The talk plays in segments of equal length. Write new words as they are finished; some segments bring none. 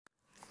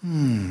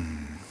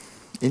In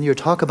your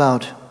talk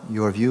about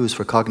your views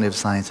for cognitive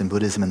science and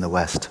Buddhism in the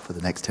West for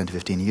the next 10 to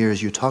 15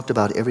 years, you talked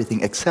about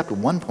everything except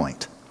one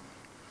point,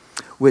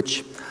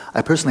 which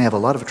I personally have a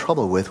lot of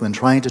trouble with when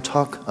trying to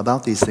talk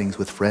about these things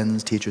with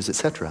friends, teachers,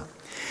 etc.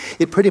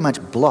 It pretty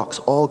much blocks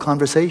all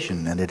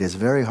conversation, and it is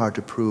very hard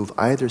to prove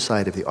either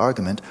side of the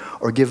argument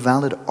or give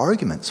valid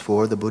arguments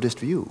for the Buddhist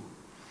view.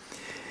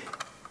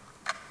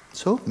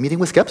 So, meeting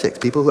with skeptics,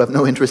 people who have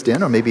no interest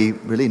in or maybe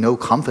really no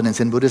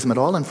confidence in Buddhism at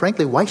all, and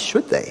frankly, why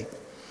should they?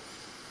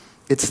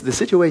 It's the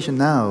situation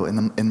now,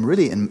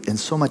 in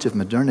so much of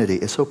modernity,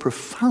 is so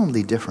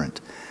profoundly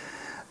different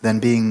than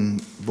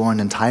being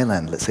born in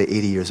Thailand, let's say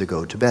 80 years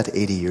ago, Tibet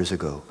 80 years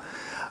ago,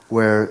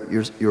 where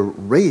you're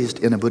raised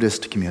in a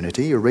Buddhist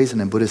community, you're raised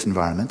in a Buddhist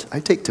environment. I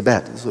take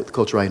Tibet, this is the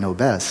culture I know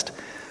best.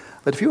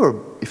 But if you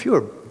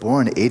were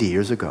born 80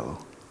 years ago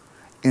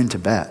in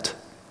Tibet,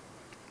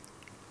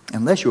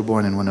 unless you were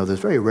born in one of those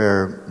very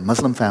rare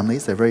Muslim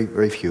families, they're very,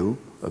 very few,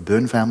 a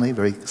Bon family,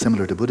 very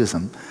similar to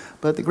Buddhism,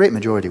 but the great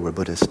majority were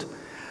Buddhist.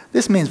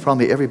 This means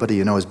probably everybody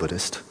you know is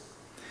Buddhist.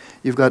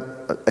 You've got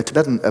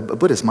a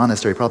Buddhist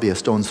monastery probably a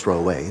stone's throw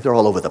away. They're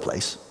all over the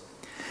place.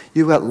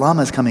 You've got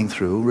lamas coming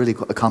through, really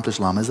accomplished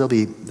lamas.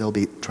 They'll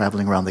be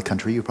traveling around the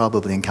country. You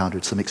probably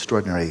encountered some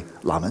extraordinary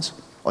lamas.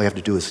 All you have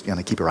to do is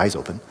keep your eyes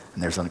open,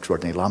 and there's an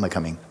extraordinary lama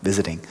coming,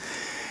 visiting.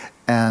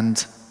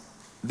 And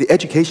the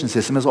education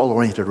system is all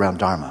oriented around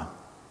Dharma.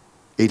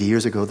 80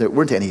 years ago, there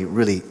weren't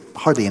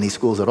hardly any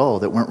schools at all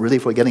that weren't really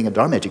for getting a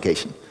Dharma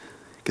education,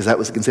 because that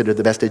was considered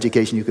the best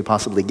education you could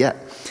possibly get.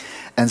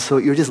 And so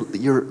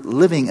you're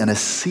living in a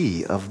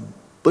sea of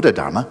Buddha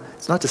Dharma.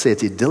 It's not to say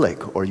it's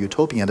idyllic or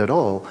utopian at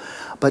all,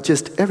 but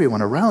just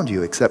everyone around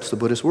you accepts the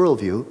Buddhist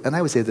worldview. And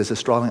I would say there's a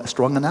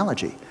strong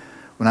analogy.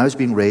 When I was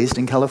being raised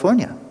in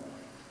California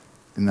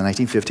in the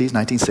 1950s,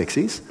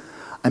 1960s,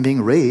 I'm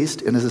being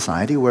raised in a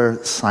society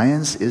where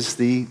science is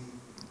the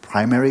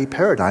primary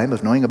paradigm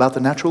of knowing about the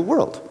natural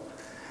world.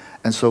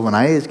 And so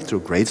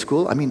through grade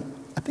school, I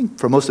think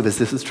for most of us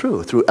this is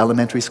true, through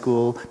elementary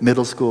school,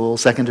 middle school,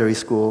 secondary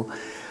school,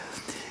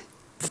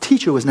 the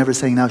teacher was never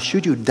saying, now,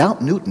 should you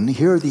doubt Newton,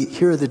 here's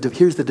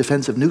the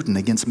defense of Newton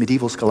against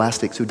medieval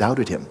scholastics who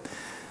doubted him.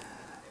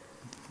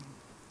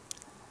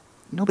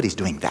 Nobody's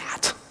doing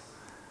that.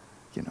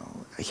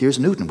 Here's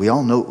Newton. We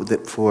all know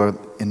that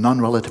in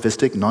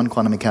non-relativistic,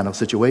 non-quantum mechanical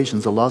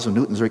situations, the laws of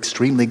Newton's are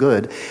extremely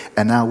good,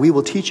 and now we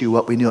will teach you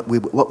what we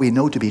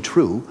know to be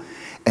true,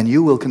 and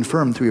you will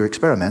confirm through your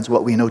experiments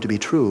what we know to be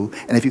true,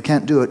 and if you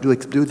can't do it,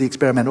 do the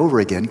experiment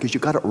over again, because you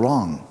got it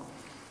wrong.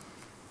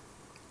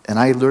 And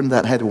I learned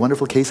that, I had a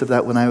wonderful case of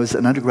that when I was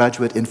an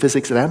undergraduate in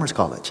physics at Amherst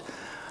College.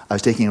 I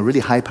was taking a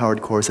really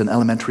high-powered course in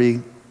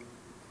elementary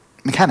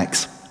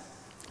mechanics,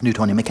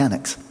 Newtonian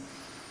mechanics.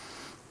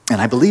 And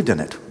I believed in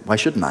it. Why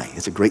shouldn't I?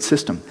 It's a great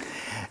system.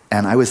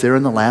 And I was there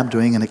in the lab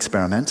doing an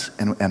experiment,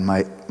 and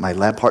my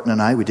lab partner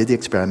and I, we did the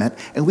experiment,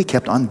 and we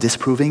kept on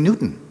disproving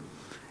Newton.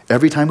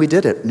 Every time we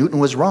did it, Newton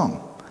was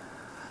wrong.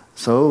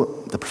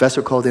 So the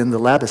professor called in the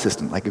lab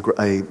assistant, like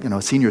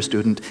a senior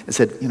student, and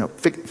said,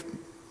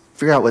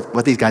 figure out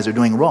what these guys are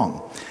doing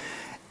wrong.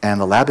 And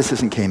the lab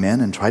assistant came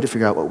in and tried to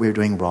figure out what we were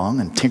doing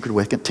wrong and tinkered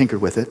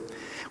with it.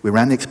 We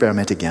ran the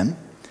experiment again.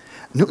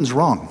 Newton's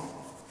wrong.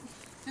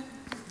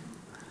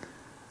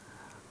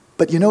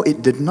 But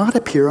it did not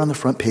appear on the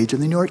front page of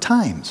the New York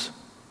Times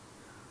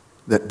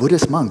that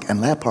Buddhist monk and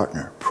lab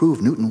partner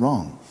proved Newton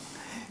wrong.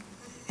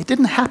 It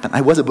didn't happen. I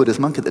was a Buddhist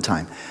monk at the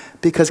time,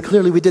 because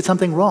clearly we did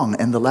something wrong,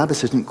 and the lab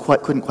assistant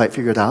couldn't quite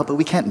figure it out, but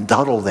we can't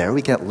dawdle there,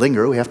 we can't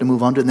linger, we have to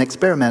move on to the next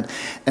experiment.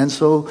 And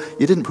so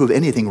you didn't prove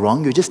anything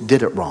wrong, you just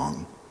did it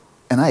wrong.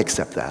 And I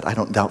accept that. I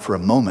don't doubt for a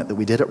moment that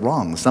we did it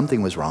wrong.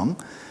 Something was wrong,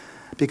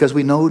 because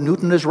we know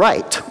Newton is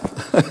right.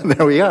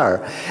 There we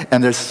are.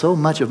 And there's so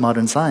much of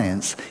modern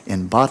science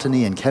in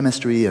botany and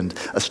chemistry and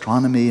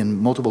astronomy and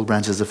multiple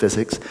branches of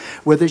physics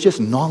where there's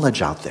just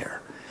knowledge out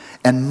there.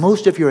 And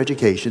most of your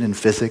education in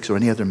physics or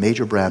any other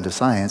major brand of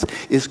science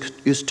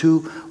is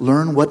to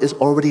learn what is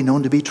already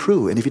known to be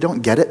true. And if you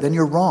don't get it, then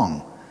you're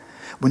wrong.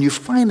 When you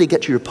finally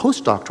get to your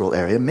postdoctoral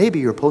area, maybe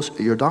your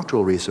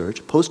doctoral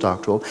research,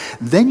 postdoctoral,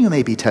 then you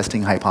may be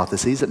testing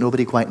hypotheses that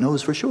nobody quite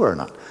knows for sure or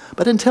not.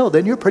 But until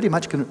then, you're pretty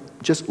much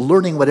just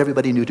learning what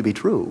everybody knew to be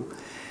true.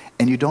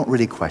 And you don't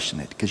really question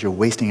it, because you're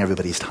wasting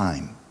everybody's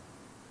time.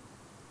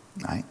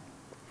 Right?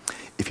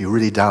 If you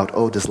really doubt,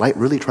 does light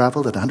really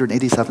travel at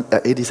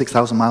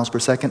 86,000 miles per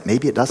second?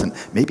 Maybe it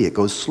doesn't. Maybe it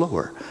goes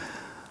slower.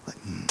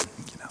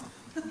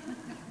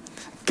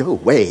 Go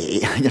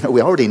away.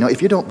 We already know.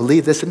 If you don't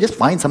believe this, then just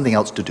find something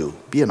else to do.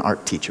 Be an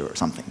art teacher or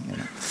something.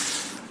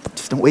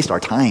 Just don't waste our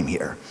time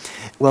here.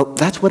 Well,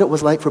 that's what it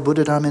was like for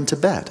Buddha Dharma in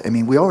Tibet.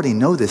 We already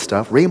know this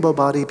stuff. Rainbow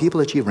body,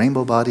 people achieve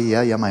rainbow body.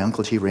 Yeah, my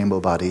uncle achieved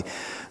rainbow body.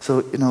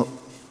 So,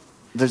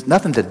 there's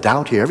nothing to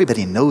doubt here.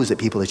 Everybody knows that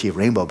people achieve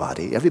rainbow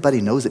body. Everybody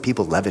knows that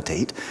people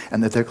levitate,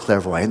 and that they're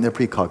clairvoyant, they're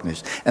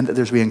precognition, and that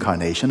there's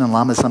reincarnation, and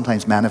lamas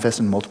sometimes manifest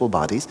in multiple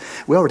bodies.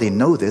 We already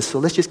know this, so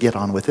let's just get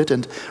on with it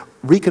and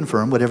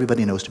reconfirm what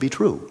everybody knows to be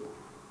true.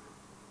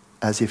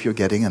 as if you're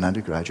getting an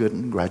undergraduate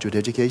and graduate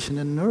education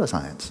in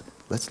neuroscience.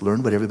 Let's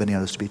learn what everybody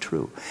knows to be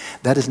true.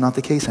 That is not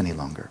the case any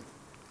longer.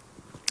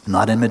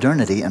 Not in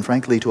modernity, and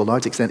frankly, to a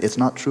large extent, it's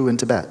not true in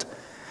Tibet.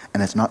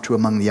 And it's not true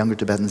among the younger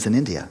Tibetans in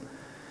India.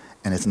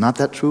 And it's not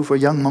that true for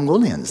young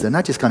Mongolians. They're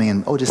not just coming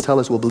in, oh, just tell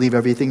us, we'll believe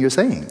everything you're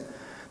saying.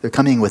 They're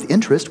coming with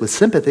interest, with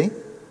sympathy,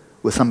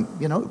 with some,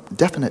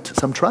 definite,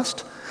 some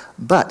trust.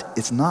 But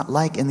it's not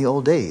like in the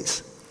old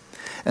days.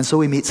 And so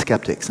we meet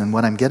skeptics. And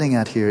what I'm getting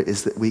at here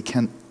is that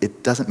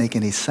it doesn't make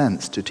any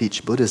sense to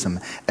teach Buddhism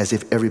as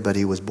if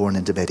everybody was born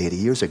in Tibet 80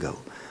 years ago.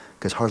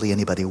 Because hardly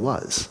anybody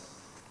was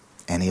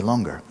any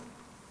longer.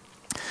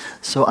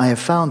 So I have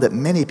found that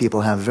many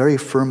people have very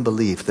firm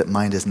belief that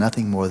mind is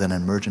nothing more than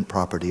an emergent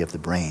property of the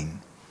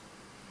brain.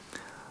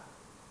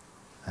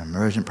 An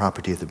emergent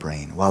property of the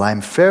brain. While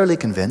I'm fairly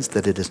convinced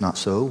that it is not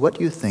so, what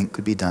do you think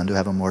could be done to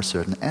have a more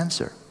certain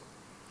answer?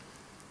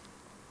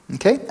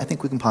 Okay, I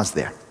think we can pause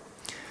there.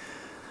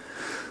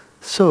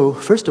 So,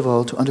 first of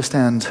all, to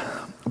understand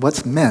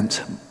what's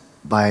meant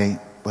by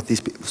what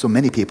so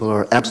many people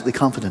are absolutely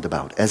confident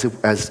about, as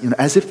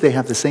if they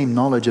have the same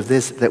knowledge of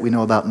this that we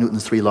know about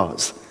Newton's 3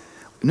 laws.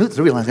 Newton's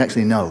 3 laws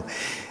actually know.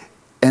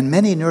 And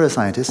many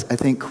neuroscientists, I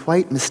think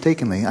quite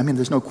mistakenly,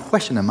 there's no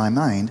question in my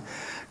mind,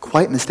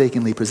 quite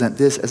mistakenly present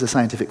this as a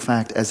scientific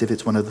fact as if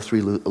it's one of the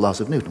 3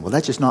 laws of Newton. Well,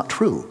 that's just not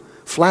true.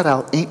 Flat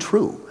out ain't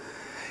true.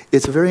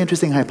 It's a very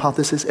interesting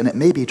hypothesis, and it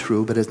may be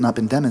true, but it's not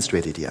been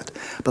demonstrated yet.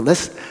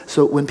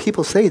 So when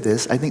people say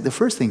this, I think the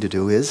first thing to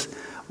do is,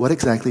 what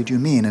exactly do you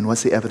mean, and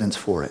what's the evidence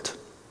for it?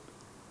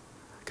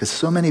 Because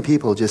so many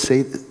people just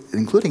say,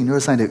 including the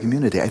neuroscientific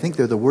community, I think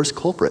they're the worst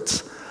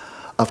culprits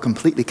of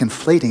completely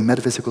conflating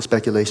metaphysical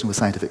speculation with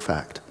scientific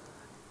fact.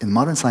 In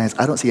modern science,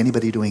 I don't see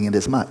anybody doing it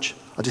as much.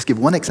 I'll just give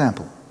one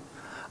example.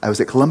 I was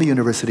at Columbia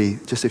University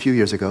just a few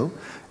years ago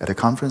at a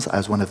conference. I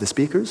was one of the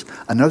speakers.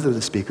 Another of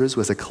the speakers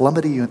was a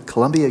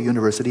Columbia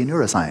University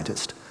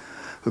neuroscientist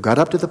who got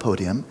up to the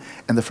podium,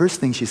 and the first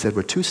thing she said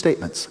were 2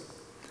 statements.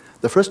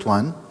 The first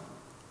one,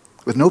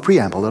 with no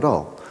preamble at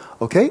all.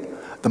 Okay,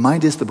 the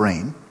mind is the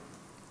brain.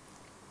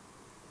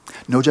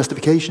 No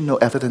justification, no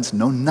evidence,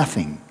 no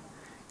nothing.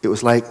 It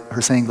was like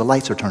her saying the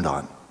lights are turned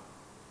on.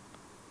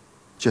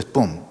 Just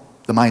boom,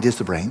 the mind is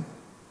the brain.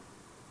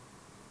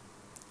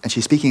 And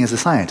she's speaking as a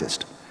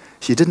scientist.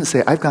 She didn't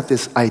say, I've got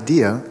this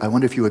idea, I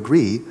wonder if you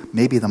agree,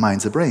 maybe the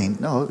mind's the brain.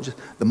 No, just,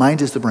 the mind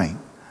is the brain.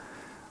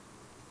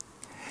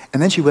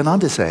 And then she went on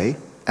to say,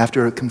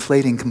 after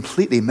conflating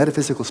completely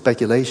metaphysical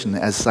speculation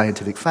as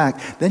scientific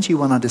fact, then she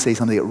went on to say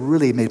something that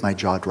really made my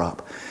jaw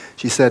drop.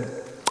 She said,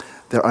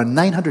 there are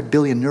 900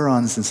 billion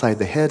neurons inside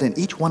the head, and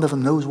each one of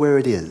them knows where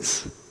it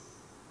is.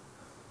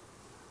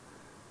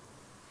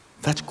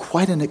 That's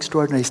quite an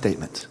extraordinary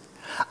statement.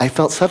 I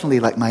felt suddenly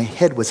like my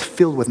head was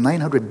filled with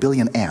 900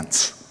 billion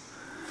ants.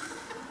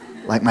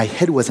 Like my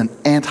head was an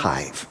ant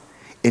hive.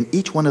 And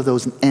each one of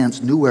those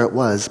ants knew where it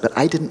was, but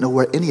I didn't know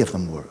where any of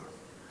them were.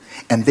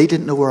 And they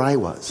didn't know where I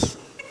was.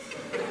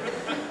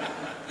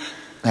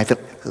 And I felt,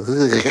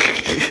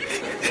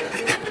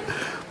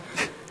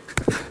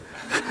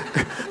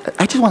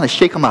 I just want to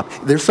shake them up.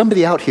 There's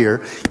somebody out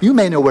here, you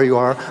may know where you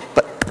are,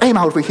 but I'm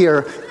over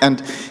here,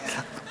 and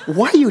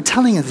why are you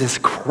telling us this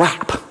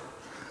crap?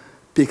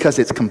 Because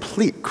it's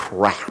complete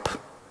crap.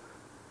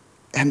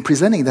 And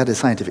presenting that as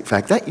scientific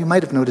fact, that you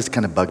might have noticed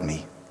kind of bugged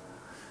me.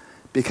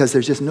 Because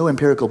there's just no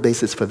empirical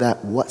basis for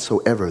that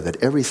whatsoever,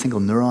 that every single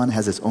neuron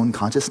has its own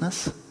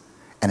consciousness,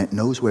 and it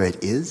knows where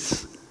it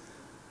is.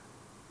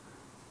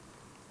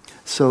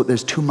 So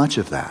there's too much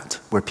of that,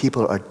 where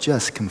people are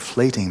just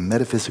conflating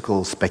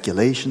metaphysical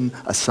speculation,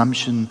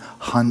 assumption,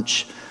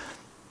 hunch,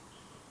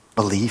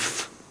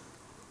 belief,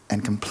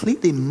 and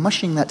completely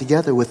mushing that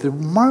together with the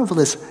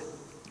marvelous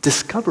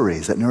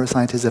discoveries that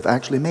neuroscientists have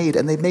actually made,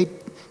 and they've made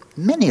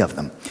many of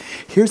them.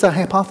 Here's a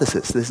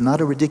hypothesis. This is not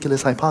a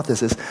ridiculous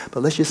hypothesis,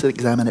 but let's just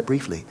examine it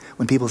briefly.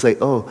 When people say,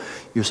 oh,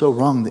 you're so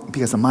wrong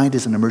because the mind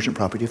is an emergent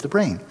property of the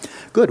brain.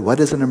 Good, what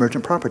is an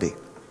emergent property?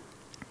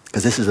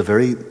 Because this is a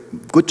very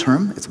good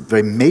term, it's a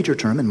very major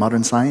term in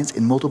modern science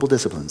in multiple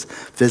disciplines.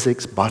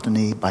 Physics,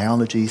 botany,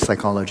 biology,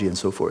 psychology, and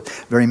so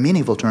forth. Very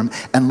meaningful term,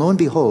 and lo and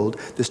behold,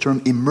 this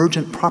term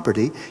emergent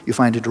property, you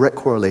find a direct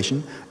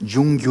correlation,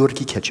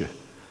 Junggyurki Keche.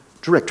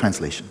 Direct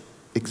translation,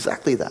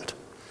 exactly that.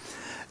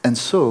 And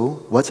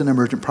so, what's an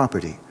emergent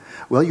property?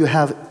 Well, you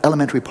have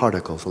elementary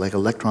particles like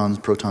electrons,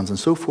 protons, and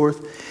so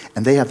forth,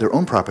 and they have their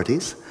own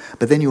properties,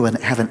 but then you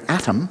have an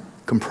atom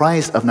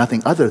comprised of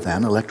nothing other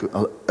than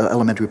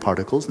elementary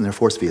particles and their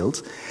force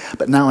fields,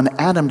 but now an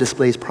atom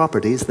displays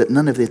properties that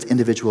none of its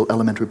individual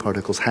elementary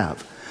particles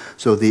have.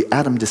 So the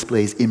atom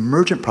displays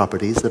emergent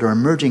properties that are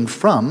emerging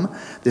from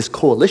this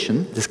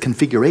coalition, this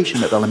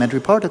configuration of elementary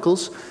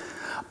particles,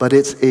 but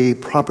it's a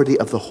property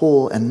of the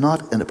whole and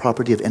not a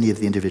property of any of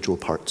the individual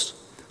parts.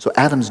 So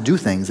atoms do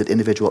things that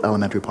individual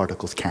elementary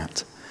particles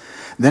can't.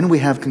 Then we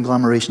have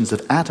conglomerations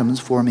of atoms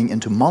forming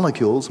into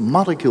molecules.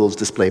 Molecules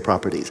display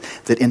properties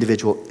that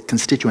individual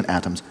constituent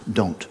atoms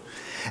don't.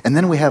 And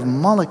then we have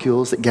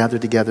molecules that gather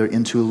together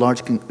into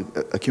large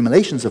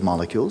accumulations of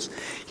molecules.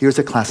 Here's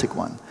a classic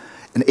one.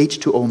 an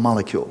H2O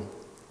molecule,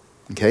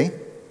 okay?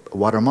 A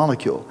water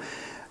molecule.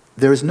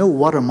 There is no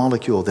water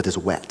molecule that is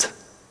wet.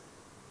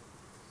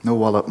 No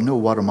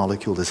water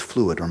molecule is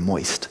fluid or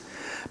moist.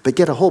 But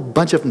get a whole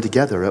bunch of them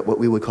together at what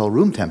we would call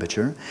room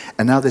temperature,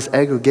 and now this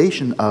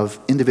aggregation of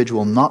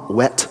individual not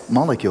wet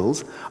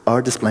molecules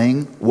are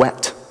displaying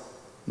wet,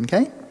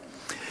 okay?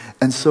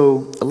 And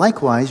so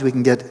likewise, we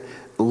can get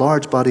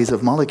large bodies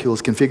of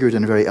molecules configured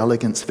in very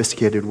elegant,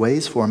 sophisticated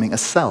ways, forming a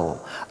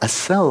cell. A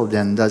cell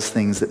then does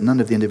things that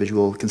none of the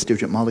individual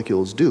constituent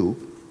molecules do.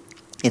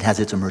 It has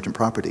its emergent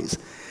properties.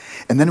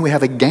 And then we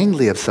have a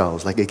ganglia of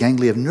cells, like a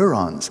ganglia of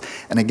neurons.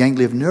 And a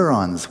ganglia of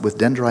neurons with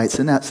dendrite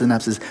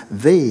synapses,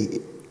 they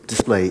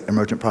display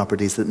emergent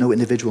properties that no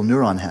individual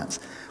neuron has,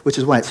 which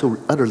is why it's so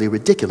utterly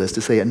ridiculous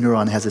to say a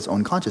neuron has its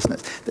own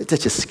consciousness.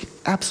 That's just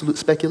absolute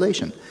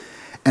speculation.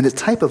 And a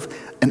type of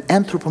an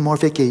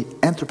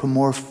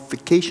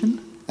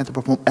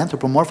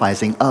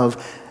anthropomorphizing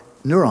of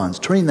neurons,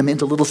 turning them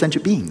into little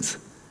sentient beings,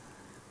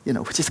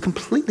 which is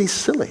completely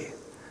silly.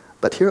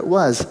 But here it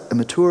was, a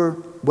mature,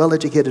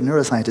 well-educated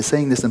neuroscientist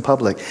saying this in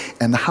public,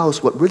 and the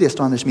house, what really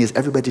astonished me is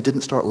everybody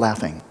didn't start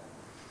laughing.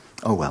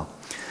 Oh well.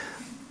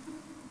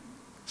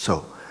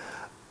 So,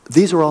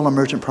 these are all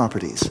emergent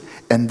properties.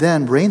 And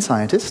then brain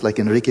scientists, like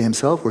Enrique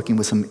himself, working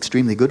with some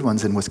extremely good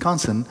ones in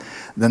Wisconsin,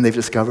 then they've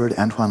discovered,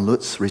 Antoine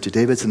Lutz, Richard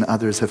Davids, and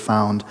others have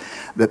found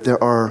that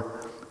there are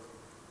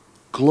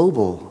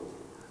global,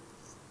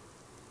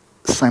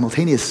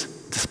 simultaneous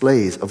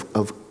displays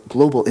of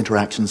global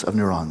interactions of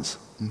neurons.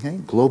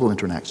 Okay? Global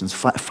interactions,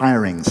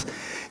 firings,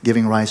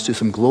 giving rise to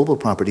some global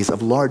properties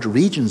of large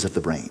regions of the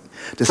brain,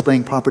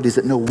 displaying properties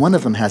that no one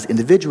of them has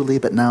individually,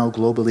 but now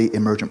globally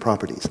emergent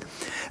properties.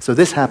 So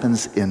this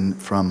happens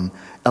from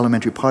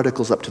elementary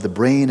particles up to the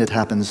brain. It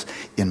happens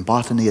in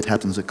botany. It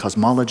happens in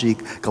cosmology.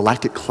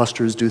 Galactic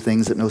clusters do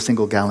things that no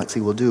single galaxy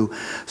will do.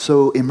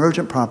 So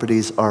emergent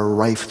properties are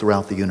rife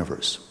throughout the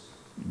universe.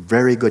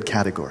 Very good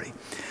category.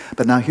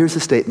 But now here's a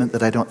statement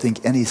that I don't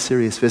think any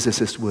serious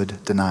physicist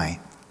would deny.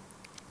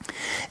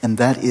 And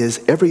that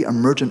is, every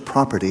emergent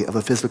property of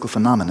a physical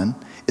phenomenon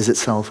is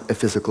itself a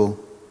physical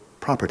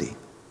property.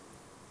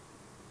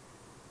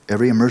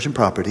 Every emergent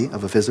property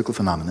of a physical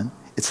phenomenon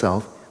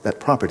itself, that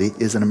property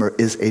is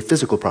a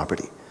physical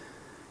property.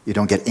 You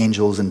don't get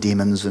angels and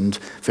demons and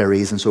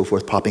fairies and so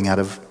forth popping out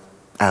of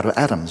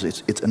atoms.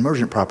 It's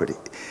emergent property.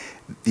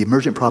 The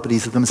emergent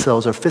properties of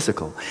themselves are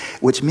physical,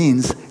 which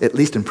means, at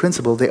least in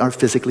principle, they are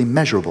physically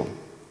measurable.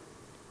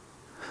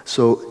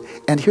 So,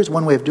 and here's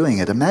one way of doing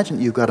it. Imagine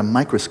you've got a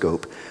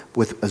microscope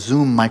with a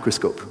zoom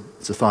microscope.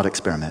 It's a thought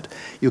experiment.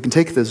 You can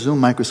take the zoom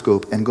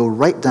microscope and go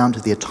right down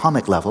to the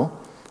atomic level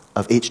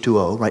of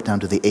H2O, right down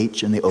to the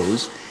H and the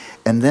O's,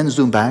 and then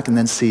zoom back and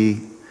then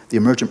see the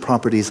emergent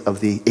properties of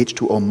the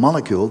H2O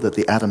molecule that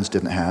the atoms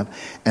didn't have,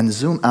 and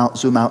zoom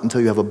out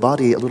until you have a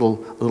body, a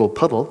little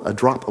puddle, a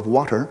drop of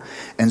water,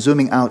 and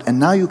zooming out, and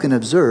now you can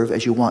observe,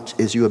 as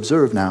you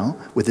observe now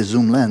with the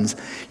zoom lens,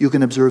 you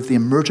can observe the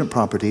emergent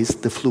properties,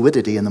 the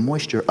fluidity and the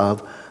moisture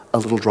of a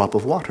little drop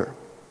of water,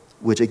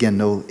 which again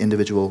no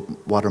individual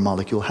water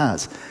molecule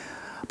has.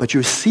 But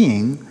you're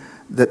seeing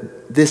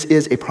that this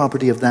is a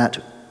property of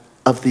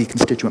the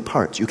constituent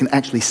parts. You can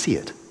actually see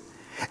it.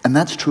 And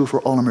that's true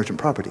for all emergent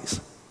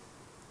properties.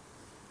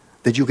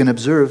 That you can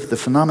observe the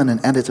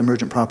phenomenon and its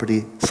emergent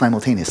property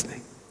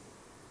simultaneously.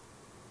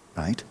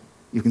 Right?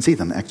 You can see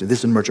them. Actually, this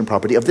is an emergent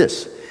property of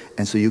this.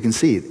 And so you can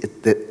see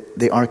that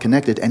they are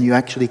connected, and you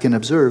actually can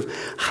observe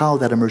how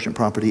that emergent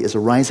property is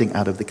arising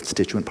out of the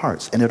constituent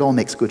parts. And it all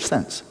makes good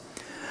sense.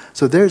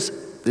 So there's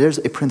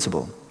a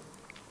principle,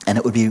 and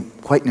it would be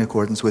quite in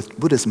accordance with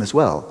Buddhism as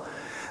well,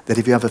 that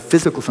if you have a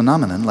physical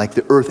phenomenon like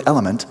the earth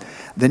element,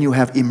 then you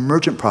have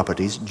emergent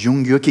properties,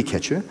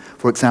 Jung-Gyoki-Kecher,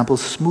 for example,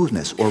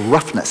 smoothness or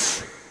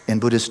roughness. In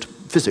Buddhist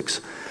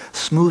physics,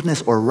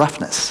 smoothness or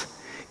roughness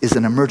is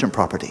an emergent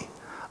property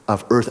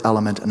of earth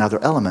element and other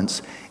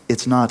elements.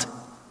 It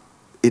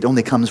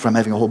only comes from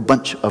having a whole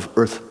bunch of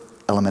earth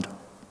element,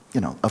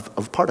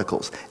 of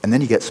particles, and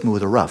then you get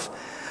smooth or rough.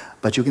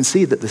 But you can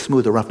see that the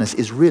smooth or roughness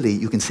is really,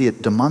 you can see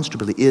it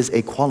demonstrably, is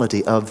a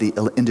quality of the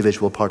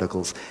individual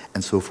particles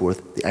and so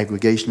forth, the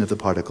aggregation of the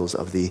particles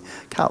of the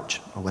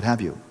couch or what have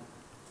you.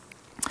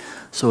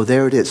 So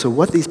there it is. So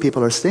what these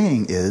people are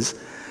saying is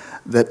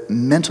that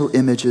mental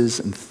images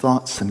and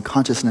thoughts and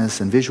consciousness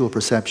and visual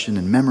perception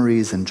and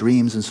memories and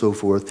dreams and so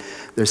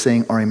forth, they're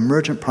saying are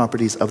emergent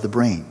properties of the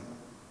brain.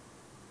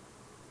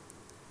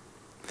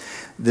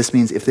 This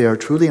means if they are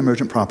truly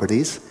emergent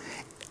properties,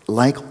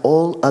 like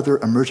all other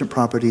emergent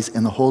properties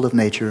in the whole of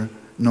nature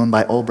known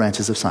by all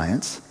branches of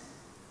science,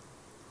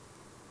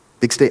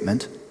 big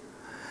statement,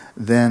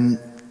 then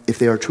if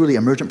they are truly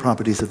emergent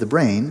properties of the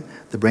brain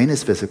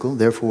is physical,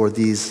 therefore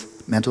these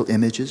mental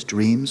images,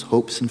 dreams,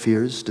 hopes and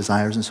fears,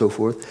 desires and so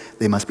forth,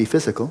 they must be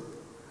physical,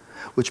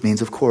 which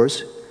means, of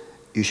course,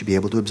 you should be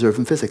able to observe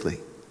them physically,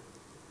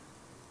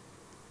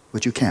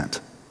 which you can't.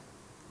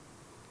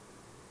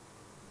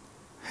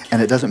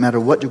 And it doesn't matter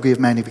what degree of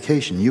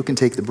magnification. You can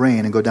take the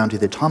brain and go down to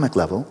the atomic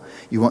level.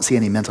 You won't see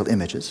any mental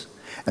images.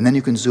 And then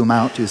you can zoom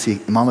out to see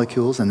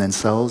molecules and then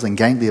cells and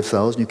ganglia of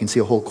cells, and you can see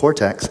a whole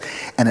cortex.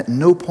 And at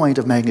no point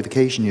of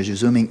magnification, as you're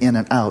zooming in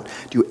and out,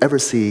 do you ever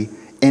see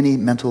any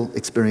mental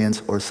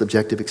experience or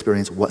subjective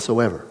experience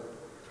whatsoever.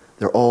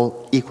 They're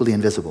all equally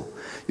invisible.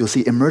 You'll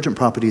see emergent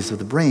properties of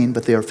the brain,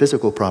 but they are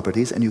physical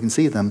properties, and you can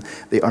see them.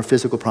 They are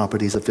physical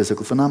properties of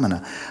physical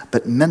phenomena.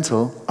 But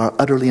mental are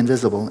utterly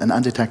invisible and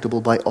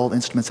undetectable by all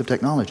instruments of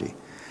technology.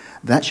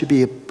 That should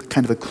be a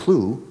kind of a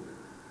clue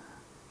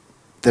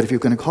that if you're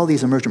going to call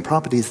these emergent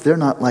properties, they're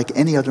not like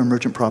any other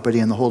emergent property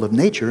in the whole of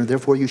nature,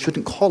 therefore you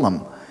shouldn't call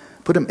them.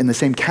 Put them in the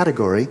same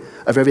category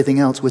of everything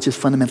else, which is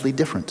fundamentally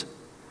different.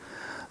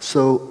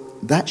 So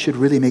that should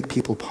really make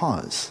people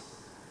pause.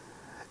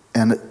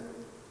 And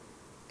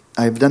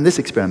I've done this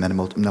experiment in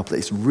multiple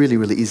places. It's a really,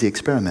 really easy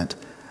experiment.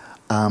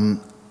 I'm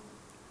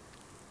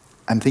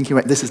thinking,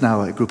 right, this is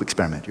now a group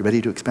experiment. You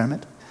ready to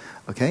experiment?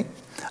 Okay?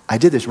 I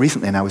did this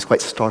recently and I was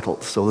quite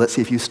startled. So let's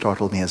see if you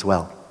startled me as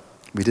well.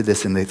 We did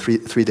this in the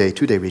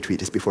two-day retreat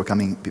just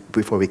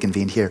before we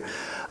convened here.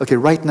 Okay,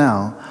 right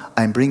now,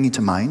 I'm bringing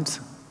to mind,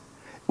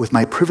 with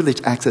my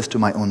privileged access to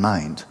my own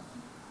mind,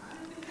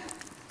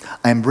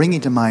 I'm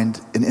bringing to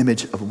mind an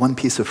image of one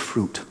piece of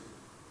fruit.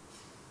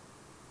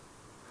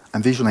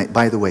 I'm visualizing,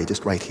 by the way,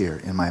 just right here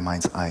in my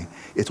mind's eye,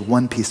 it's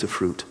one piece of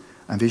fruit.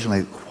 I'm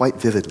visualizing it quite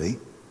vividly,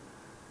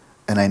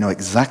 and I know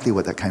exactly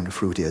what that kind of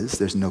fruit is.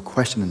 There's no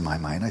question in my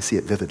mind. I see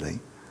it vividly.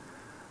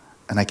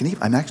 And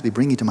I'm actually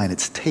bringing to mind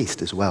its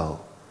taste as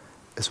well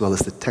as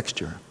the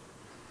texture,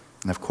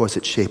 and of course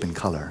its shape and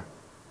color.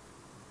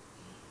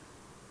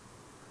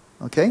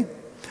 Okay?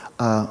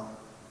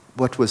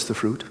 What was the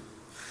fruit?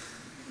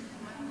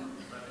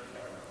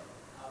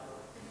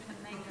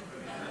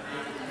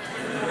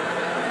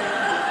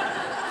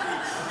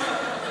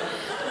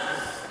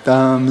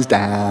 Thumbs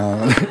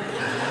down.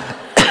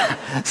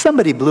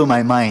 Somebody blew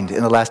my mind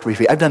in the last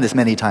retreat. I've done this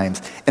many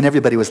times, and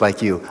everybody was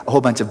like you, a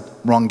whole bunch of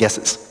wrong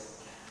guesses.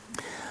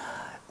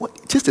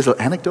 Just as an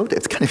anecdote,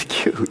 it's kind of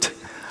cute.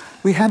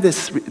 We had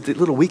this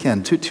little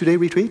weekend, two-day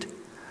retreat,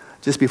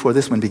 just before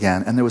this one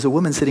began, and there was a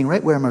woman sitting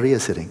right where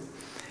Maria's sitting.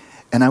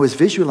 And I was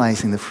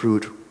visualizing the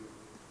fruit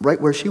right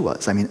where she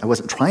was. I mean, I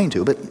wasn't trying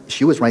to, but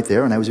she was right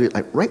there, and I was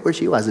like right where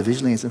she was,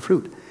 visualizing the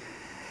fruit.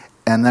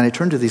 And then I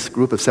turned to this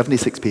group of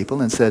 76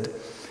 people and said,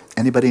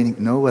 anybody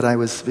know what I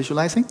was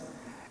visualizing?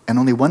 And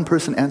only one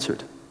person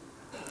answered,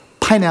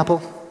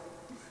 pineapple.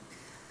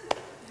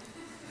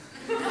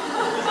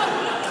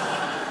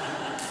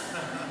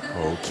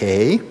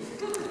 Okay.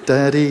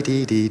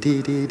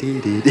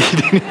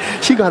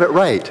 She got it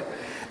right.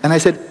 And I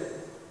said,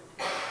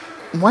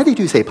 why did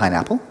you say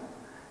pineapple?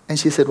 And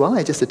she said, well,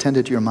 I just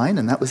attended to your mind,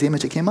 and that was the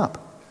image that came up.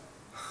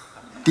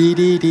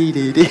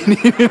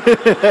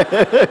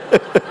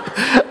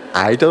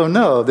 I don't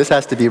know. This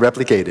has to be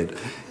replicated.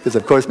 Because,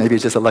 of course, maybe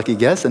it's just a lucky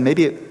guess, and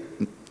maybe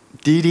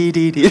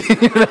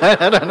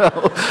I don't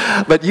know.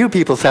 But you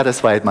people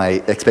satisfied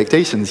my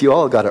expectations. You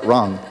all got it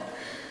wrong.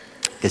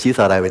 Because you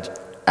thought I would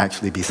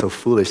actually be so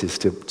foolish as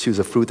to choose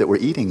a fruit that we're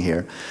eating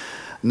here.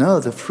 No,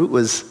 the fruit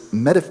was,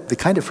 the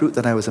kind of fruit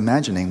that I was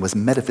imagining was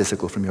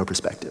metaphysical from your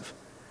perspective.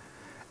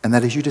 And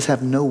that is, you just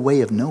have no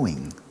way of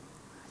knowing.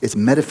 It's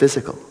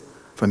metaphysical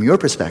from your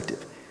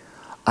perspective.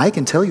 I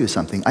can tell you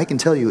something. I can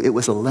tell you it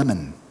was a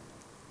lemon.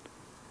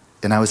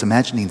 And I was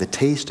imagining the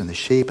taste and the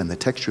shape and the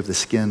texture of the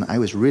skin. I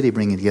was really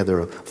bringing together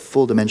a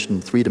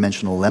full-dimension,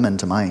 three-dimensional lemon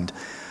to mind.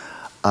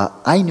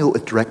 I knew it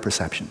with direct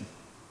perception.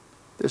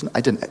 It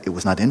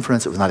was not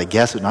inference, it was not a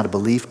guess, it was not a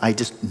belief. I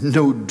just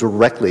knew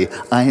directly,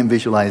 I am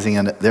visualizing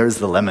and there's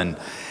the lemon.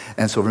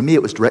 And so for me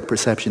it was direct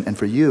perception, and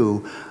for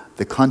you,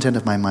 the content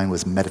of my mind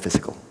was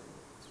metaphysical.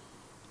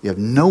 You have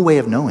no way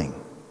of knowing.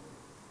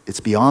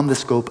 It's beyond the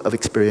scope of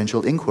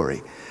experiential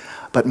inquiry.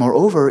 But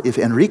moreover, if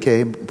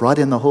Enrique brought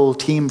in the whole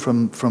team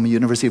from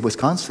University of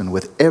Wisconsin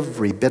with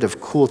every bit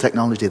of cool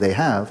technology they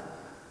have,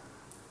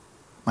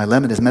 my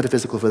lemon is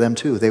metaphysical for them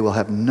too. They will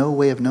have no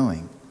way of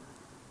knowing.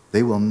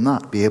 They will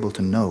not be able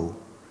to know.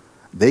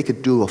 They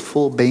could do a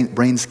full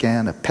brain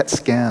scan, a PET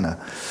scan, a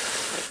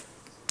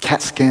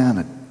cat scan,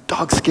 a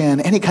dog scan,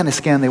 any kind of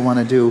scan they want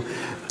to do.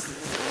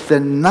 They're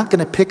not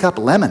going to pick up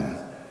lemon.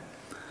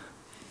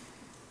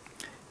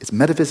 It's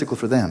metaphysical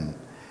for them.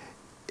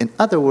 In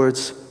other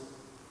words,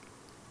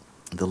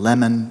 the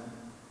lemon,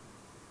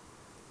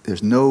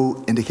 there's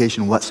no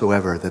indication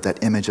whatsoever that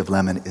that image of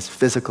lemon is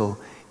physical,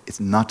 it's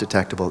not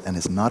detectable, and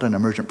it's not an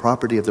emergent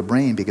property of the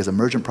brain, because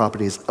emergent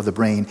properties of the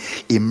brain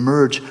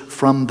emerge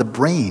from the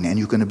brain, and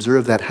you can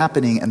observe that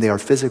happening, and they are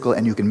physical,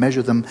 and you can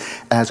measure them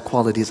as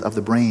qualities of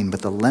the brain,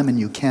 but the lemon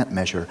you can't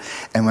measure.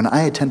 And when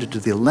I attended to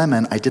the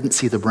lemon, I didn't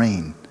see the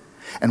brain.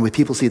 And when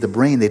people see the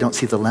brain, they don't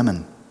see the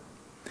lemon.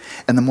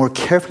 And the more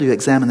carefully you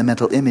examine the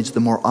mental image, the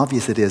more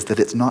obvious it is that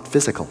it's not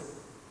physical.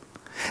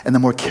 And the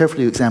more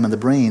carefully you examine the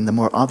brain, the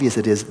more obvious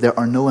it is there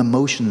are no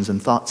emotions and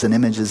thoughts and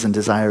images and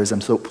desires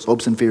and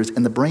hopes and fears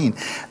in the brain.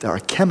 There are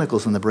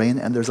chemicals in the brain,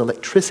 and there's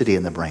electricity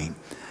in the brain.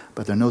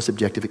 but there are no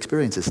subjective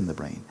experiences in the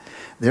brain.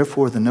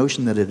 Therefore, the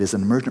notion that it is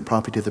an emergent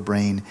property of the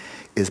brain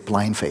is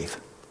blind faith.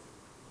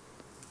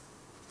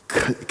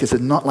 Because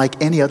it's not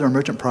like any other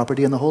emergent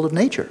property in the whole of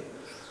nature.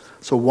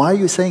 So why are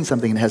you saying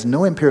something that has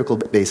no empirical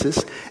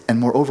basis, and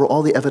moreover,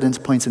 all the evidence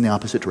points in the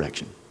opposite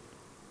direction?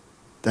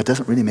 That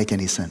doesn't really make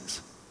any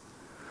sense.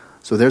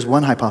 So there's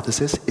one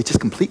hypothesis. It just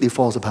completely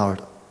falls apart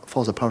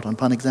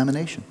upon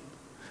examination.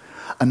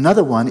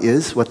 Another one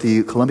is what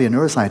the Columbia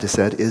neuroscientist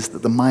said, is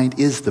that the mind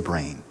is the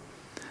brain.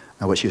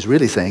 Now what she was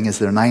really saying is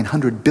there are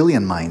 900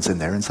 billion minds in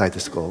there inside the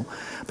skull,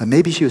 but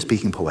maybe she was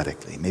speaking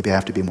poetically. Maybe I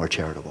have to be more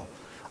charitable.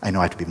 I know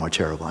I have to be more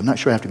charitable. I'm not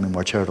sure I have to be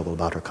more charitable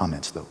about her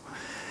comments, though.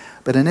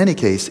 But in any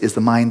case, is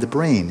the mind the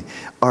brain?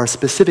 Are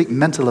specific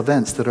mental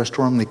events that are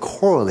strongly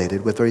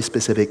correlated with very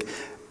specific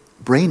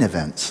brain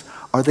events,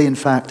 are they in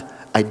fact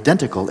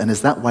identical, and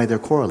is that why they're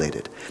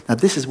correlated? Now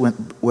this is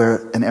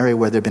where an area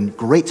where there have been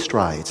great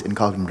strides in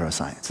cognitive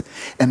neuroscience.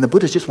 And the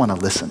Buddhists just want to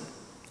listen.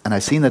 And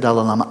I've seen the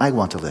Dalai Lama, I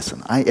want to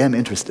listen. I am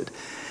interested.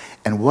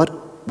 And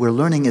what we're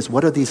learning is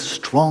what are these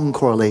strong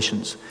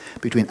correlations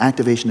between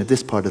activation of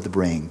this part of the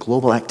brain,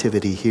 global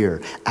activity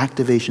here,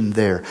 activation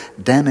there,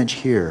 damage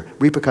here,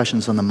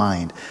 repercussions on the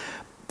mind.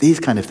 These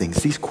kind of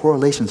things, these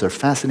correlations are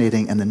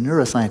fascinating, and the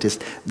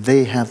neuroscientists,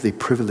 they have the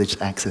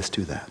privileged access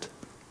to that,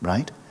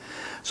 right?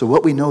 So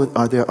what we know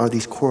are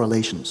these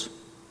correlations,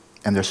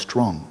 and they're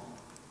strong.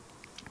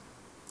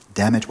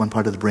 Damage one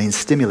part of the brain,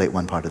 stimulate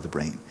one part of the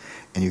brain,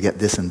 and you get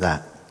this and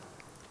that.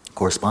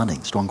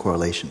 Corresponding, strong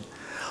correlation.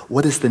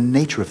 What is the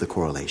nature of the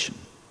correlation?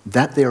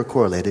 That they are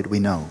correlated, we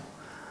know.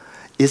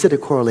 Is it a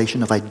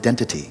correlation of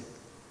identity?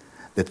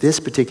 That this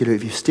particular,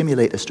 if you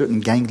stimulate a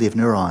certain ganglia of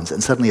neurons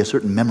and suddenly a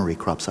certain memory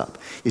crops up,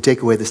 you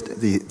take away the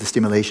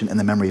stimulation and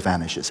the memory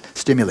vanishes.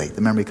 Stimulate,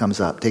 the memory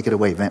comes up. Take it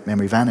away,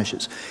 memory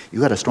vanishes.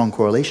 You got a strong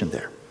correlation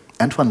there.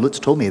 Antoine Lutz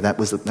told me that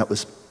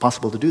was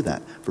possible to do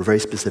that for very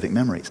specific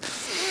memories.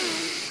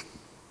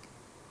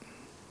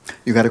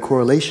 You got a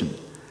correlation.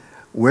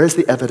 Where's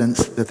the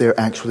evidence that they're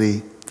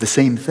actually the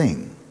same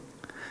thing?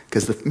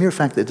 Because the mere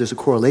fact that there's a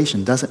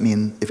correlation doesn't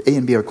mean, if A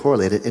and B are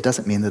correlated, it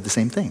doesn't mean they're the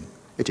same thing.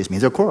 It just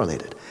means they're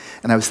correlated.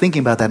 And I was thinking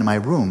about that in my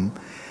room.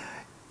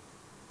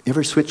 You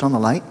ever switch on the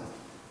light?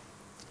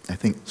 I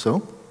think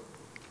so.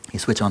 You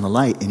switch on the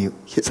light and you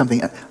hit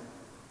something.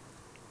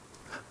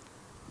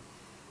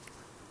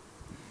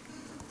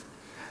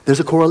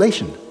 There's a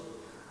correlation.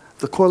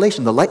 The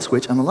correlation, the light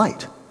switch and the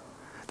light.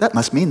 That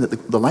must mean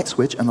that the light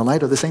switch and the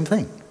light are the same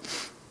thing.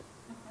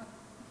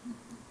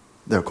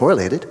 They're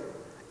correlated.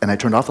 And I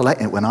turned off the light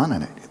and it went on,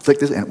 and I flicked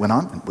this and it went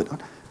on and went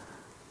on.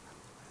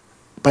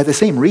 By the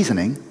same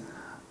reasoning,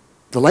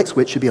 the light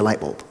switch should be a light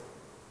bulb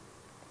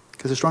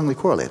because they're strongly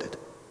correlated.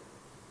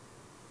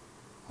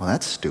 Well,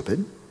 that's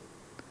stupid.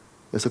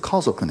 There's a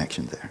causal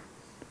connection there.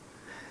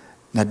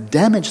 Now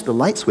damage the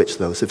light switch,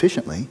 though,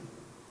 sufficiently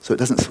so it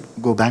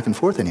doesn't go back and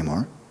forth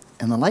anymore,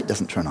 and the light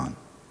doesn't turn on.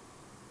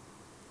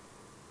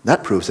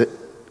 That proves it.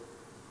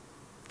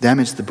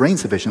 Damage the brain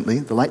sufficiently,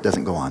 the light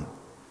doesn't go on.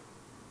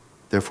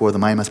 Therefore, the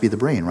mind must be the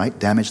brain, right?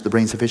 Damage the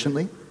brain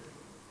sufficiently,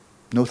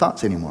 no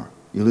thoughts anymore.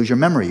 You lose your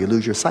memory, you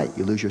lose your sight,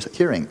 you lose your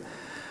hearing.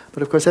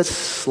 But of course, that's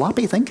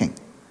sloppy thinking.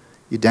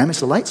 You damage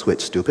the light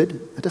switch,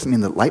 stupid. That doesn't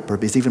mean the light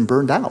bulb is even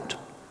burned out.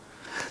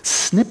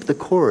 Snip the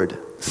cord,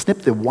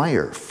 snip the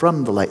wire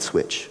from the light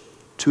switch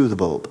to the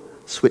bulb.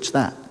 Switch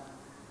that.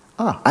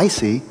 Ah, I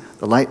see.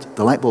 The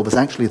light bulb is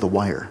actually the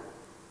wire.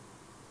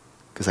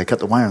 Because I cut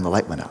the wire and the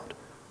light went out.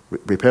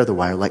 Repair the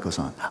wire, light goes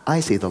on. I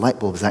see. The light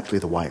bulb is actually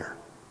the wire.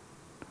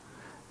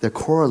 They're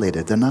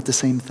correlated. They're not the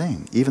same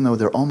thing, even though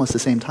they're almost the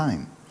same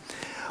time.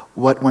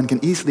 What one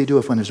can easily do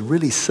if one is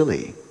really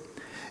silly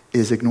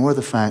is ignore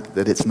the fact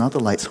that it's not the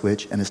light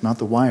switch and it's not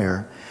the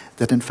wire,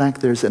 that in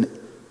fact there's an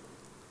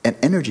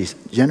energy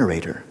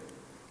generator,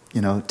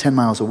 10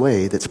 miles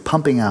away that's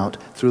pumping out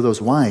through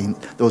those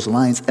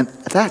lines, and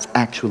that's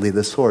actually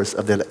the source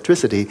of the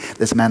electricity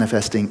that's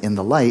manifesting in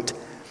the light,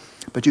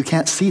 but you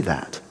can't see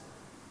that.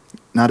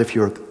 Not if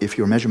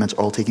your measurements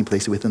are all taking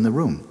place within the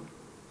room.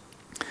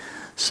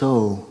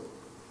 So,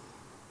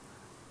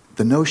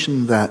 the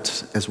notion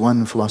that, as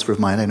one philosopher of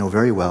mind I know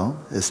very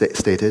well has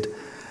stated,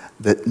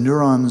 that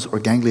neurons or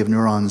ganglia of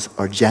neurons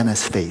are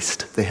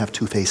Janus-faced. They have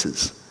two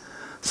faces.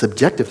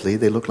 Subjectively,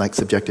 they look like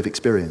subjective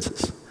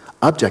experiences.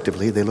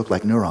 Objectively, they look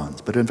like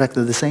neurons, but in fact,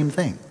 they're the same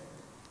thing.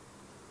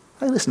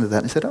 I listened to that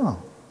and I said,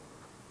 oh,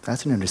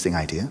 that's an interesting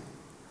idea.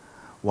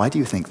 Why do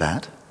you think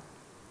that?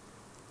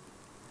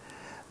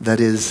 That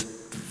is,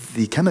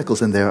 the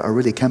chemicals in there are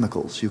really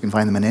chemicals. You can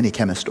find them in any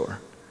chemist store.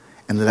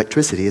 And the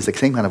electricity is the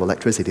same kind of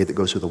electricity that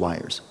goes through the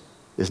wires.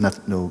 There's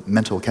no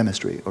mental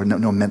chemistry, or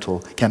no mental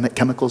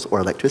chemicals or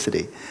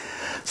electricity.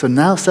 So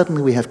now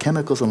suddenly we have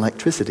chemicals and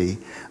electricity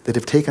that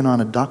have taken on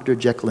a Dr.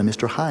 Jekyll and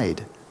Mr.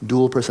 Hyde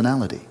dual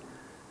personality.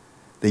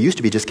 They used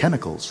to be just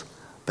chemicals,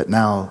 but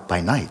now by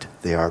night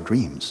they are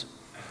dreams.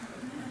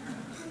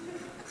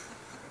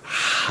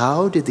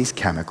 How did these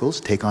chemicals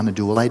take on a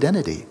dual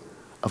identity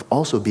of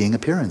also being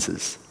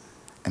appearances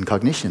and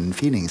cognition and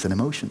feelings and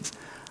emotions?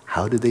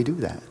 How did they do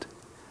that?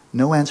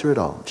 No answer at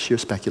all, sheer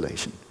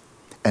speculation.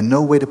 and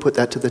no way to put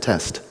that to the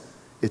test.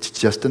 It's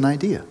just an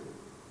idea.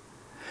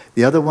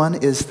 The other one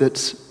is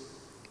that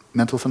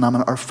mental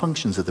phenomena are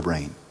functions of the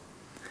brain.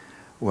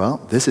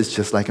 Well, this is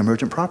just like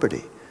emergent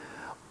property.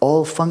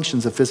 All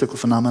functions of physical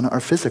phenomena are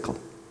physical.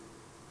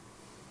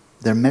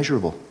 They're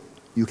measurable.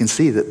 You can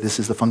see that this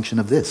is the function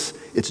of this.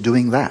 It's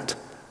doing that.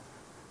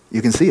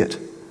 You can see it.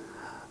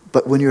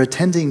 But when you're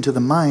attending to the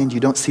mind, you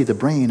don't see the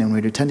brain, and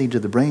when you're attending to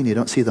the brain, you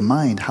don't see the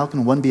mind. How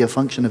can one be a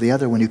function of the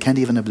other when you can't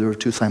even observe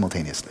two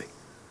simultaneously?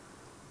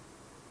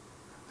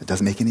 It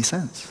doesn't make any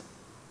sense.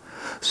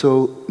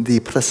 So the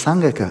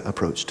prasangika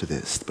approach to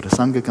this, the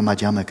prasangika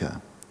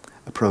madhyamaka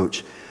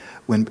approach,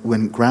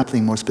 when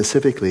grappling more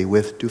specifically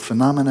with do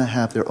phenomena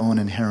have their own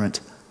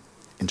inherent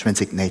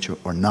intrinsic nature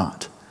or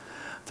not,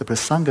 the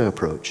prasanga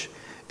approach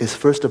is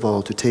first of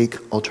all to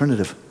take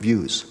alternative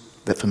views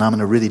that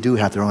phenomena really do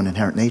have their own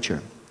inherent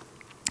nature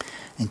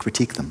and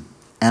critique them,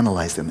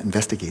 analyze them,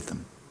 investigate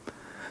them.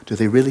 Do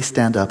they really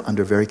stand up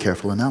under very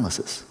careful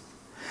analysis?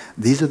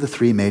 These are the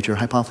three major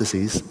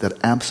hypotheses that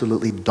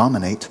absolutely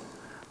dominate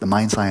the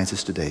mind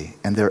sciences today,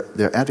 and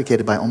they're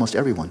advocated by almost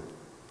everyone.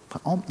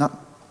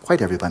 Not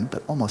quite everyone,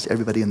 but almost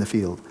everybody in the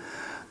field.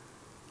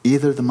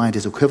 Either the mind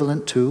is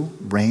equivalent to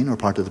brain or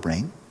part of the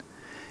brain,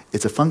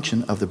 it's a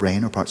function of the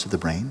brain or parts of the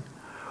brain,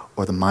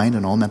 or the mind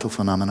and all mental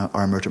phenomena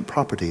are emergent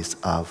properties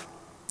of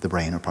the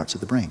brain or parts of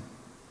the brain.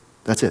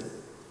 That's it.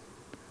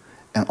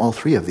 And all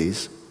three of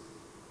these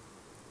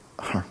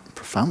are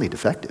profoundly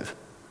defective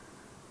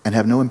and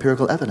have no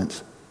empirical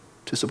evidence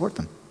to support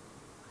them.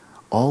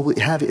 All we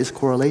have is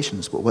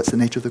correlations, but what's the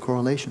nature of the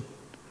correlation?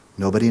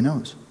 Nobody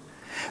knows.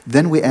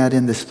 Then we add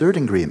in this third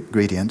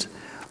ingredient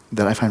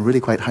that I find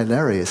really quite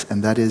hilarious,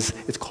 and that is,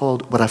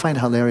 what I find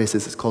hilarious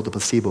is it's called the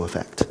placebo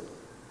effect.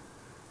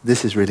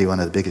 This is really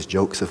one of the biggest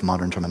jokes of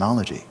modern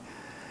terminology,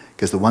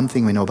 because the one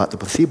thing we know about the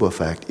placebo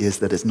effect is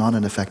that it's not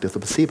an effect of the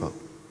placebo.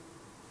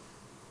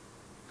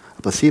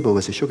 A placebo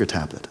is a sugar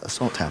tablet, a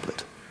salt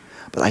tablet.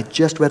 But I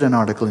just read an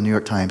article in the New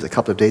York Times a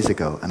couple of days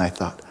ago, and I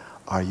thought,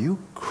 are you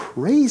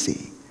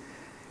crazy?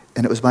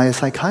 And it was by a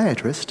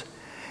psychiatrist,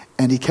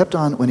 and he kept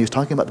on, when he was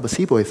talking about the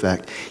placebo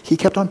effect, he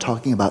kept on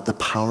talking about the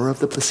power of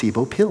the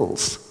placebo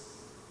pills.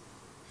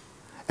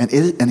 And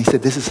he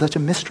said, this is such a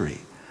mystery.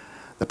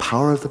 The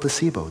power of the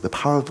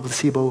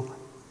placebo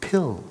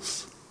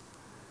pills.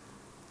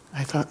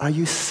 I thought, are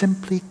you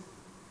simply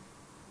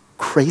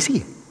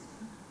crazy?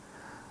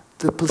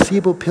 The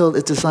placebo pill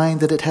is designed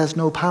that it has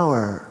no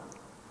power.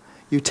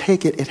 You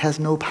take it, it has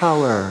no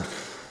power.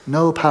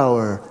 No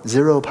power,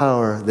 zero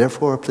power,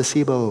 therefore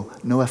placebo,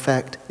 no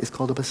effect is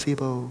called a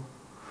placebo.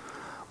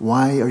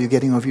 Why are you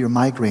getting over your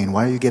migraine?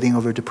 Why are you getting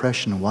over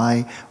depression?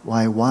 Why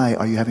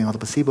are you having all the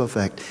placebo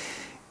effect?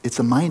 It's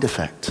a mind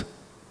effect.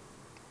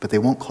 But they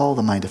won't call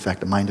the mind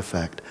effect a mind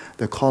effect.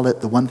 They'll call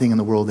it the one thing in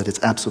the world that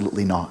it's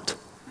absolutely not.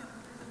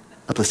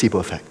 A placebo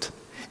effect.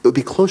 It would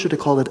be closer to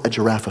call it a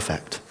giraffe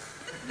effect.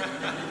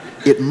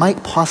 It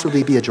might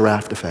possibly be a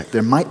giraffe effect.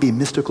 There might be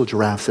mystical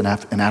giraffes in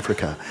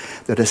Africa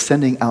that are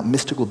sending out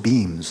mystical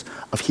beams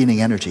of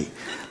healing energy.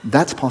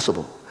 That's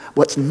possible.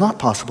 What's not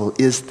possible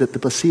is that the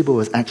placebo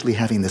is actually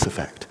having this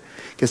effect.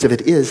 Because if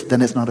it is,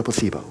 then it's not a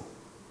placebo.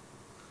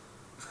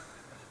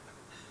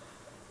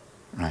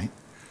 Right?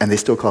 And they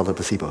still call it a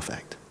placebo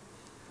effect.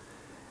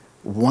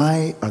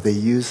 Why are they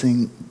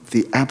using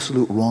the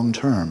absolute wrong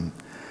term?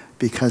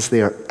 Because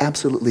they are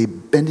absolutely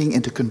bending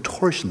into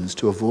contortions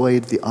to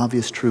avoid the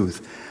obvious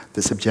truth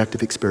that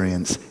subjective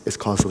experience is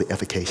causally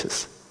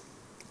efficacious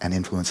and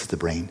influences the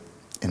brain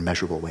in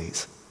measurable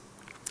ways.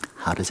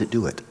 How does it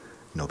do it?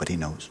 Nobody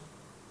knows.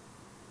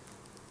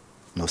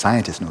 No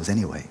scientist knows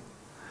anyway.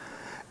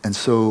 And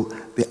so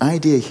the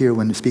idea here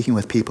when speaking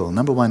with people,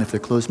 number one, if they're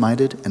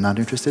closed-minded and not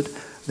interested,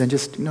 then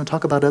just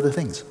talk about other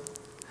things.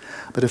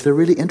 But if they're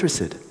really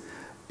interested,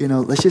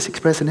 let's just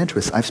express an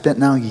interest. I've spent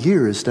now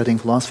years studying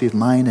philosophy of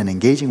mind and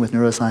engaging with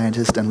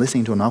neuroscientists and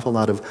listening to an awful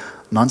lot of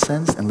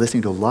nonsense and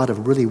listening to a lot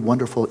of really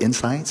wonderful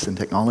insights and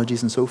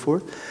technologies and so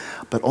forth,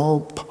 but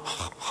all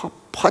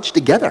patched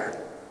together,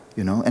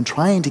 and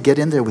trying to get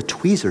in there with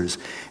tweezers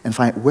and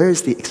find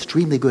where's the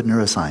extremely good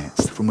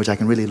neuroscience from which I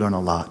can really learn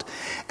a lot,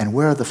 and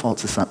where are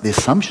the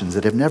assumptions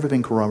that have never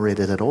been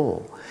corroborated at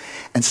all,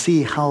 and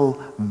see how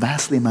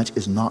vastly much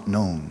is not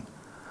known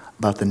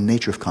about the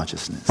nature of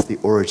consciousness, the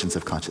origins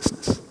of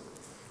consciousness,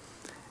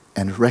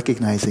 and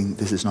recognizing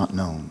this is not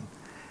known.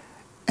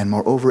 And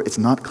moreover, it's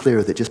not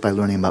clear that just by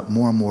learning about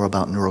more and more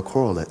about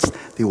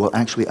neurocorrelates, they will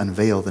actually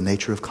unveil the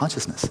nature of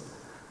consciousness.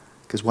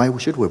 Because why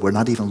should we? We're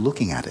not even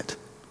looking at it,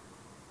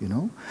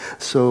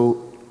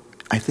 So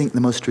I think the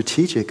most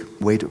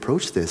strategic way to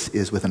approach this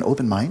is with an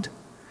open mind,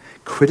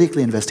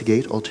 critically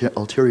investigate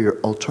ulterior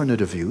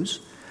alternative views,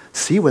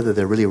 see whether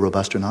they're really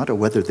robust or not, or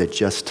whether they're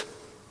just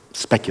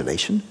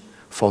speculation,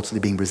 falsely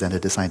being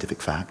presented as scientific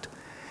fact,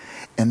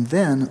 and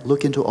then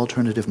look into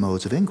alternative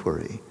modes of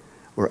inquiry,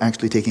 or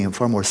actually taking a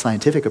far more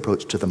scientific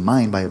approach to the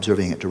mind by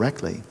observing it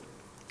directly.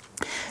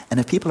 And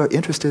if people are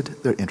interested,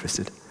 they're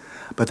interested.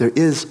 But there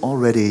is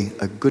already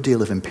a good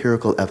deal of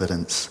empirical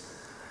evidence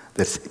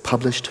that's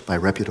published by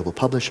reputable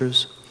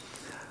publishers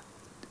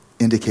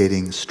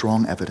indicating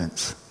strong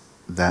evidence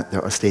that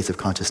there are states of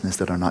consciousness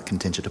that are not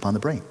contingent upon the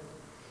brain.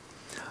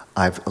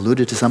 I've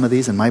alluded to some of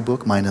these in my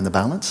book, Mind in the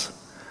Balance.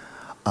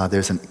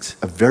 There's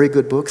a very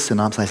good book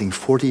synopsizing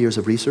 40 years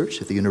of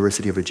research at the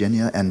University of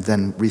Virginia, and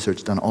then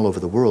research done all over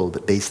the world,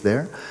 but based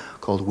there,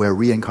 called Where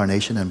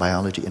Reincarnation and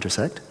Biology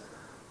Intersect,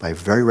 by a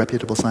very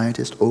reputable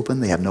scientist, open.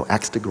 They have no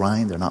axe to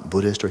grind. They're not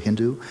Buddhist or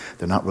Hindu.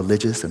 They're not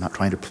religious. They're not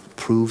trying to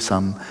prove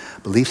some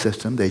belief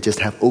system. They just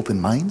have open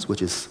minds,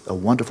 which is a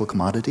wonderful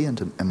commodity in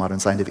the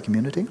modern scientific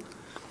community.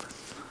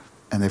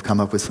 And they've come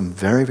up with some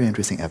very, very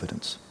interesting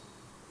evidence,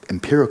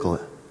 empirical,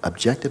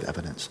 objective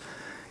evidence,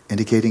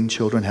 indicating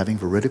children having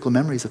veridical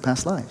memories of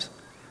past lives,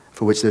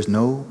 for which there's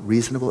no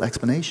reasonable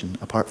explanation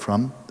apart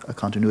from a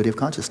continuity of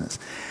consciousness.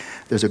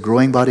 There's a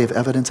growing body of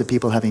evidence of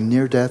people having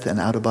near-death and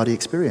out-of-body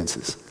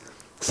experiences.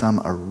 Some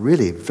are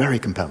really very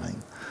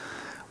compelling,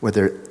 where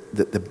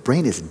the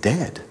brain is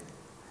dead,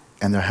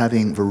 and they're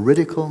having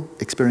veridical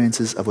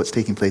experiences of what's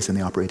taking place in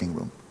the operating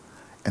room.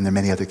 And there are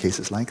many other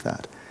cases like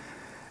that.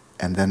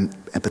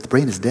 But the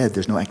brain is dead,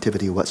 there's no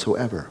activity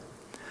whatsoever.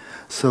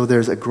 So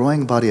there's a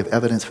growing body of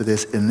evidence for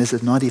this, and this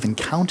is not even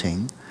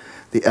counting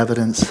the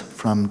evidence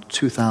from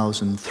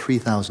 2,000,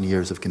 3,000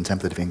 years of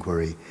contemplative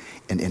inquiry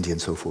in India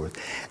and so forth.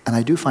 And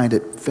I do find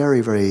it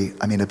very, very,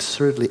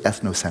 absurdly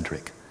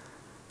ethnocentric.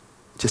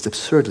 Just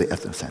absurdly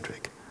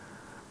ethnocentric,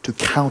 to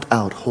count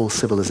out whole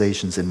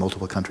civilizations in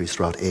multiple countries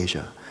throughout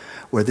Asia,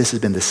 where this has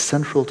been the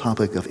central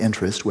topic of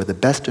interest, where the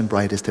best and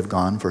brightest have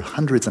gone for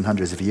hundreds and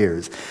hundreds of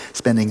years,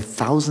 spending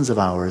thousands of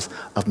hours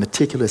of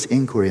meticulous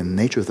inquiry in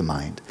the nature of the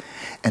mind,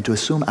 and to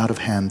assume out of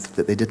hand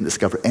that they didn't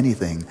discover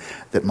anything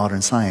that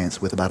modern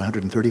science, with about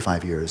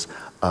 135 years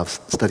of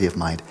study of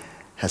mind,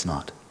 has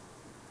not.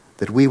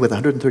 That we, with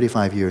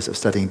 135 years of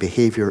studying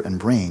behavior and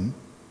brain,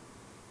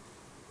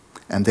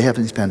 and they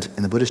haven't spent,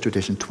 in the Buddhist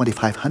tradition,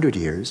 2,500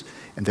 years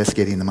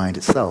investigating the mind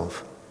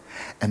itself,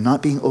 and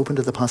not being open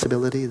to the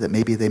possibility that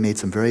maybe they made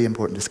some very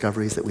important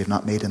discoveries that we've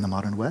not made in the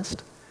modern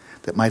West,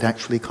 that might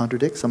actually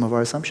contradict some of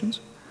our assumptions.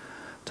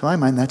 To my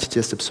mind, that's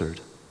just absurd.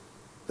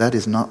 That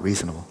is not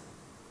reasonable.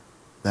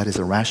 That is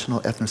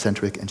irrational,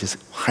 ethnocentric, and just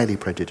highly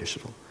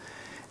prejudicial.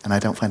 And I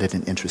don't find it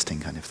an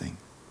interesting kind of thing.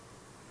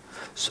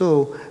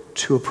 So,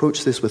 to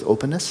approach this with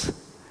openness,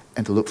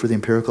 and to look for the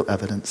empirical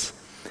evidence,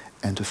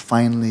 and to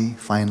finally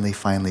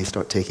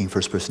start taking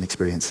first-person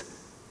experience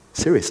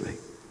seriously.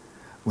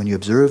 When you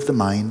observe the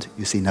mind,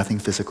 you see nothing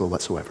physical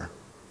whatsoever.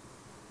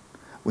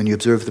 When you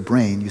observe the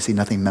brain, you see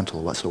nothing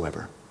mental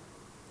whatsoever.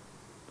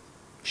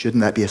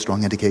 Shouldn't that be a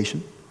strong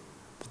indication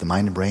that the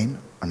mind and brain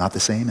are not the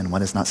same, and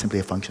one is not simply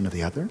a function of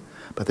the other,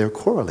 but they're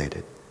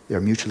correlated. They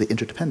are mutually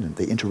interdependent.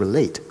 They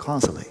interrelate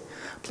causally.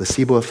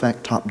 Placebo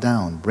effect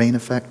top-down, brain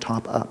effect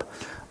top-up,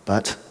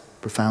 but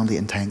profoundly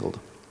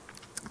entangled.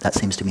 That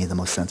seems to me the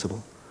most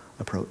sensible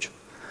approach.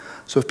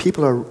 So if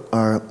people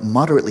are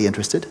moderately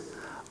interested,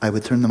 I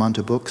would turn them on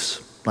to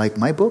books like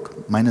my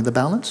book, Mind in the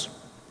Balance.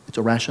 It's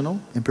a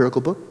rational, empirical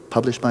book,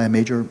 published by a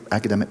major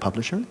academic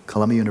publisher,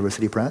 Columbia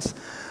University Press,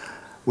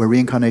 where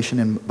reincarnation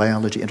and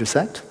biology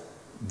intersect.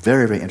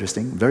 Very, very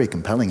interesting, very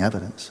compelling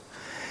evidence.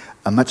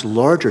 A much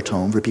larger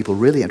tome for people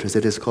really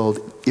interested is called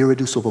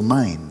Irreducible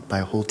Mind, by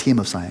a whole team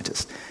of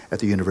scientists at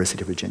the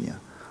University of Virginia,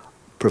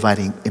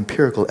 providing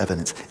empirical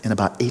evidence in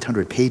about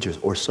 800 pages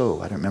or so,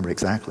 I don't remember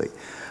exactly,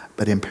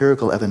 but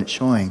empirical evidence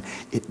showing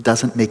it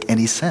doesn't make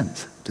any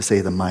sense to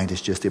say the mind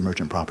is just the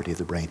emergent property of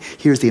the brain.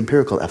 Here's the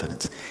empirical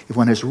evidence. If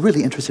one is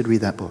really interested,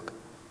 read that book.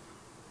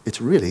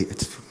 It's really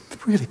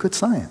good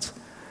science.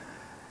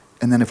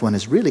 And then if one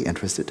is really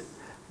interested,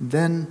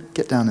 then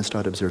get down and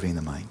start observing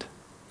the mind.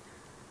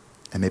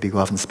 And maybe go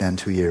off and spend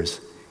 2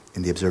 years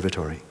in the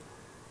observatory,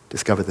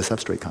 discover the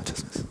substrate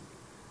consciousness.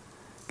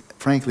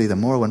 Frankly, the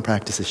more one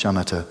practices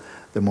shamatha,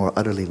 the more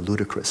utterly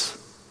ludicrous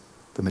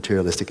the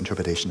materialistic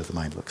interpretation of the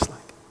mind looks like.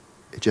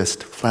 It's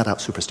just flat-out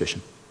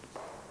superstition.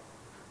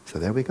 So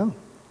there we go.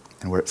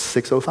 And we're at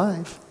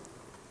 6:05.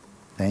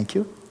 Thank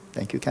you.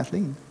 Thank you,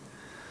 Kathleen.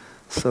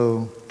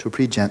 So to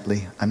proceed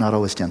gently, I'm not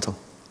always gentle,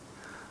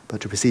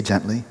 but to proceed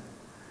gently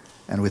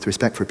and with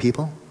respect for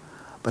people,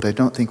 but I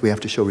don't think we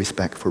have to show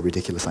respect for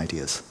ridiculous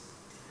ideas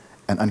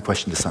and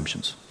unquestioned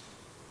assumptions.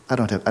 I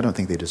don't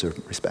think they deserve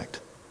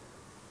respect.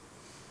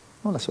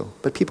 Hola, so,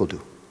 but people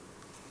do.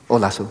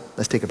 Hola, so,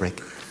 let's take a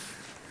break.